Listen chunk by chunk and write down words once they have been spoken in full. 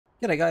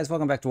G'day guys,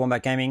 welcome back to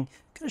Wombat Gaming. I'm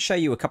going to show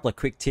you a couple of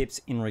quick tips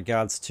in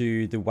regards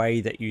to the way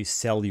that you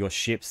sell your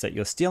ships that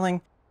you're stealing.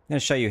 I'm going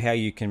to show you how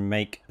you can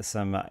make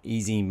some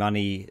easy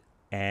money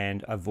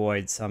and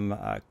avoid some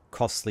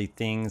costly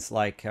things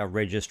like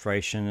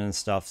registration and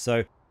stuff.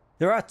 So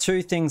there are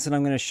two things that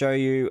I'm going to show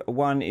you.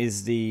 One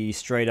is the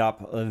straight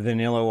up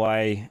vanilla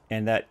way,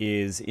 and that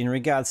is in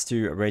regards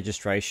to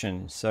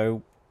registration.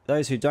 So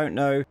those who don't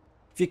know,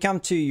 if you come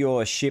to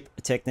your ship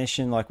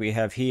technician like we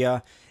have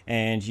here,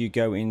 and you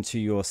go into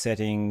your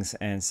settings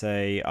and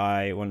say,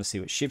 I want to see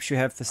what ships you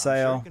have for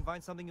sale. Sure you can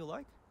find something you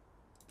like.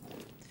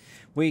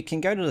 We can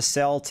go to the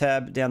sell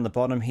tab down the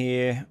bottom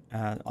here.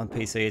 On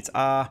PC it's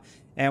R,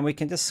 and we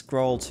can just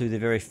scroll to the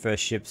very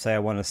first ship. Say I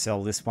want to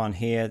sell this one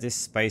here, this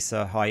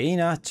Spacer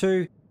Hyena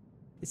 2.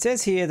 It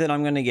says here that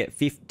I'm going to get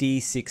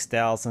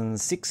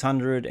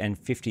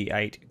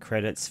 56,658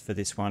 credits for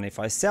this one if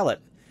I sell it.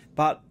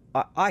 But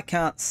I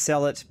can't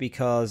sell it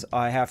because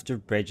I have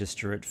to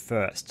register it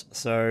first.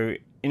 So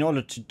in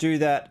order to do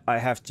that, I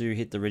have to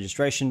hit the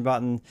registration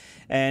button,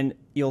 and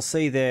you'll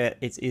see there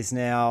it is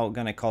now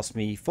going to cost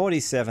me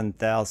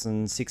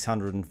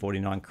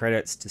 47,649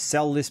 credits to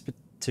sell this,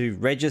 to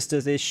register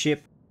this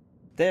ship,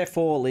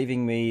 therefore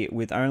leaving me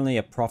with only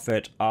a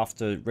profit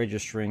after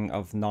registering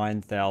of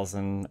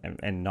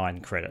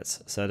 9,009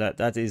 credits. So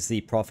that is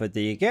the profit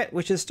that you get,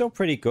 which is still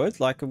pretty good.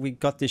 Like, we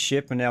got this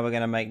ship and now we're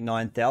going to make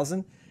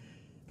 9,000.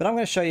 But I'm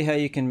going to show you how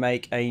you can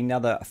make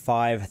another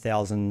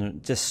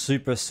 5,000 just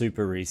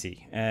super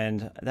easy.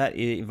 And that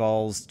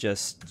involves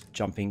just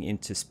jumping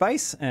into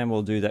space, and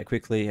we'll do that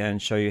quickly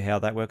and show you how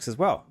that works as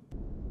well.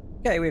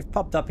 Okay, we've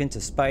popped up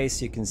into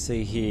space. You can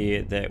see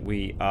here that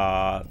we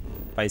are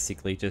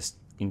basically just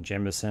in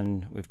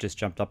Jemison. We've just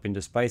jumped up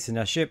into space in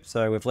our ship.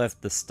 So we've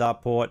left the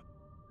starport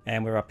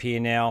and we're up here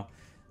now.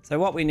 So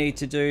what we need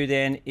to do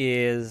then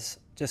is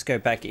just go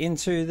back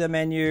into the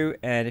menu,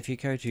 and if you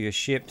go to your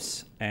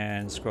ships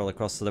and scroll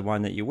across to the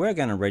one that you were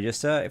going to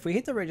register, if we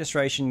hit the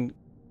registration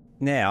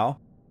now,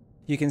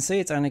 you can see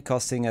it's only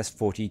costing us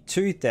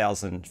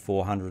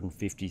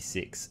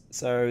 42,456.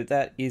 So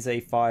that is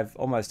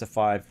almost a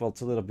five, well,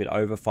 it's a little bit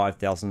over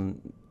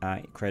 5,000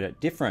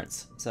 credit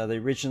difference. So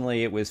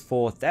originally it was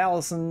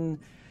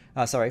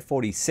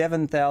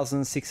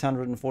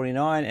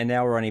 47,649, and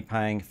now we're only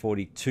paying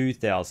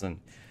 42,000.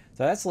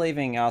 So that's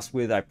leaving us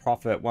with a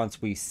profit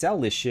once we sell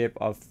this ship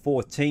of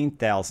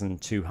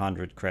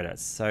 14,200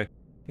 credits. So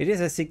it is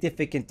a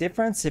significant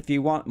difference. If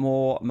you want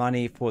more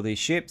money for these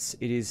ships,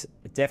 it is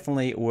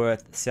definitely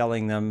worth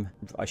selling them.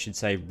 I should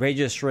say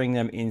registering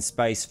them in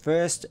space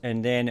first,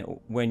 and then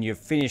when you've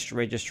finished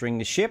registering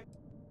the ship,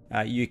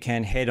 you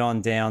can head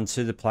on down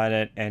to the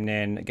planet and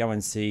then go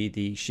and see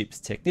the ship's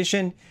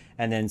technician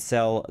and then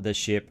sell the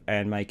ship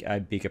and make a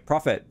bigger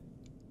profit.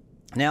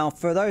 Now,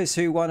 for those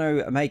who want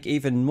to make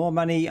even more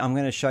money, I'm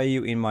going to show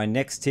you in my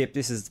next tip.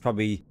 This is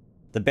probably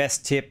the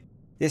best tip.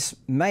 This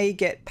may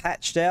get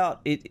patched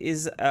out. It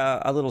is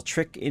a little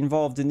trick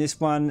involved in this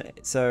one.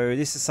 So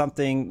this is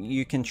something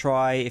you can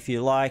try if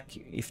you like.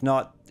 If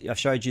not, I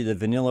showed you the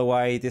vanilla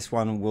way. This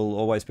one will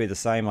always be the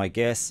same, I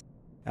guess.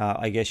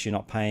 I guess you're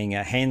not paying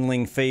a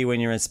handling fee when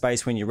you're in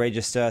space when you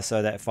register.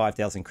 So that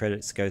 5,000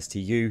 credits goes to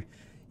you.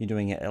 You're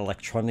doing it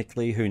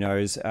electronically, who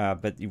knows,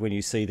 but when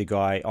you see the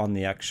guy on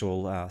the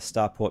actual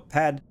starport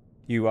pad,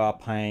 you are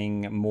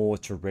paying more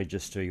to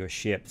register your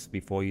ships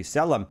before you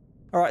sell them.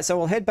 All right, so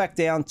we'll head back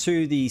down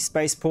to the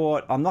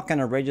spaceport. I'm not going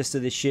to register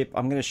this ship.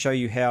 I'm going to show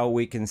you how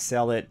we can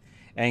sell it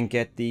and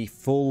get the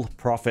full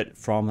profit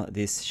from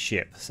this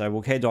ship. So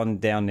we'll head on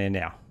down there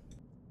now.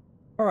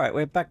 All right,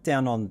 we're back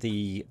down on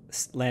the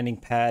landing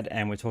pad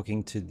and we're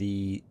talking to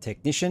the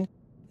technician.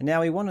 And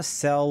now we want to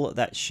sell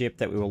that ship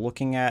that we were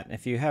looking at.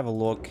 If you have a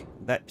look,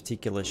 that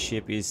particular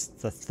ship is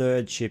the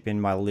third ship in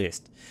my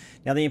list.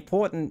 Now, the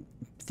important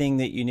thing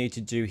that you need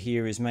to do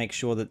here is make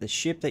sure that the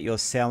ship that you're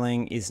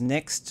selling is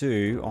next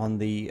to, on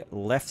the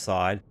left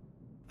side,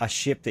 a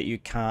ship that you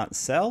can't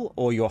sell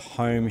or your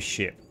home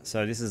ship.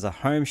 So this is a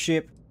home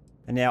ship.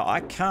 And now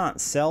I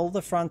can't sell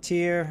the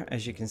Frontier.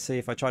 As you can see,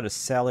 if I try to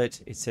sell it,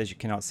 it says you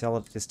cannot sell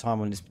it this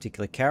time on this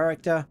particular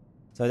character.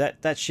 So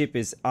that ship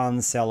is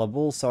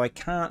unsellable, so I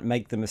can't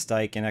make the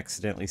mistake and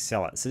accidentally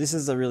sell it. So this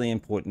is a really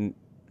important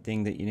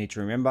thing that you need to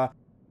remember,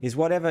 is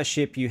whatever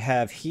ship you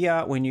have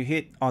here, when you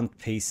hit on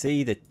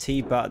PC, the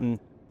T button,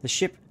 the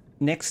ship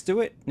next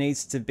to it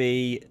needs to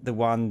be the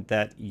one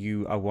that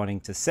you are wanting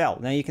to sell.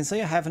 Now you can see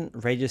I haven't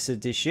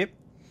registered this ship,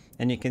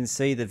 and you can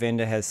see the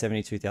vendor has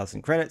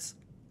 72,000 credits.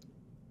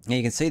 Now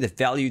you can see the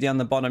value down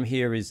the bottom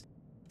here is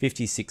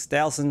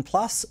 56,000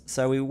 plus,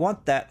 so we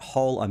want that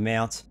whole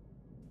amount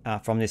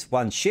from this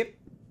one ship.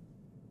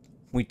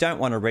 We don't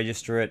want to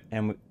register it,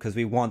 and because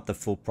we want the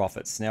full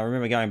profits. Now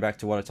remember, going back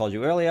to what I told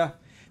you earlier,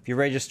 if you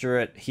register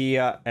it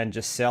here and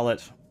just sell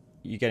it,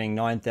 you're getting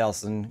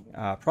 9,000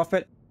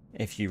 profit.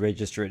 If you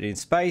register it in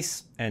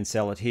space and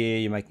sell it here,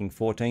 you're making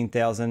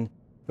 14,000.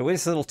 But with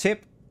this little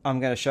tip I'm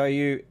going to show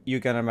you, you're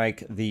going to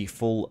make the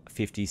full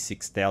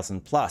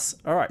 56,000 plus.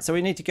 All right, so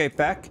we need to go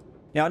back.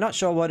 Now I'm not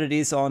sure what it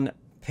is on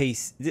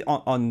PC,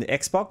 on the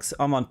Xbox.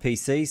 I'm on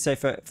PC. So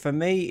for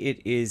me,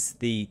 it is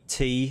the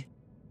T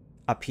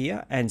up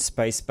here and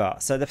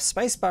spacebar. So the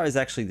spacebar is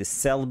actually the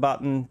sell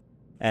button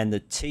and the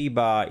T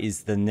bar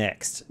is the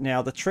next.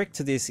 Now the trick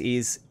to this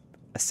is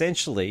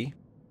essentially,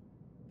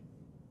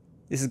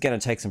 this is going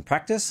to take some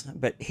practice,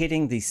 but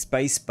hitting the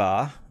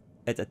spacebar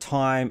at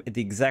the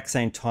exact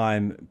same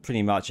time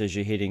pretty much as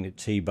you're hitting the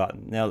T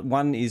button. Now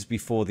one is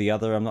before the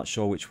other, I'm not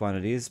sure which one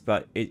it is,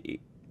 but it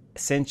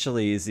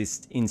essentially is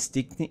this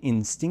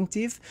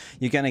instinctive.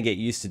 You're going to get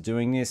used to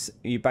doing this.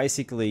 You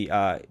basically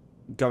are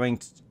going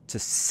to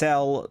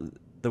sell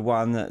the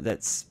one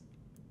that's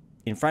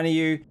in front of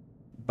you,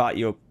 but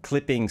you're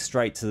clipping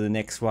straight to the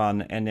next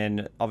one, and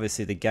then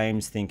obviously the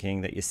game's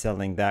thinking that you're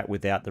selling that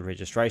without the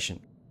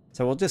registration.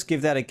 So we'll just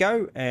give that a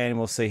go and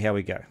we'll see how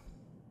we go.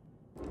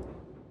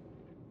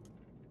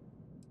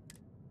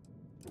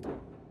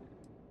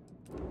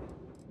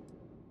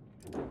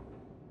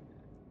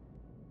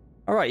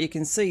 Alright, you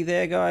can see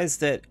there, guys,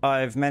 that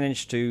I've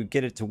managed to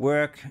get it to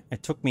work.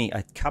 It took me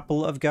a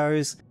couple of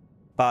goes,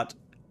 but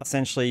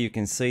essentially you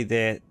can see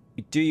there,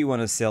 do you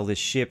want to sell this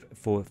ship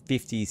for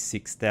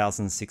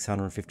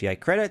 56,658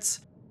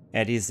 credits?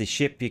 It is the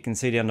ship. You can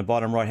see down the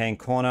bottom right hand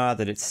corner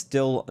that it's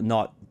still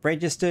not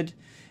registered.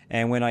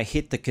 And when I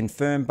hit the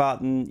confirm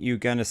button, you're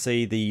going to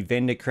see the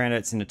vendor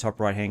credits in the top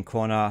right hand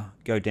corner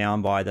go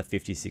down by the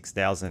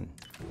 56,000.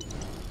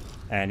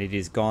 And it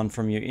is gone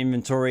from your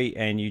inventory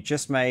and you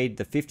just made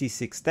the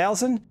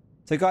 56,000.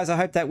 So guys, I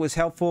hope that was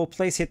helpful.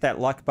 Please hit that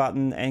like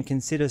button and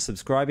consider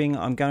subscribing.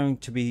 I'm going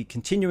to be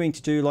continuing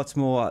to do lots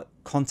more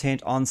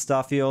content on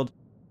Starfield.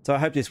 So I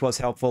hope this was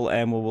helpful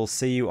and we will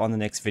see you on the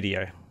next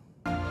video.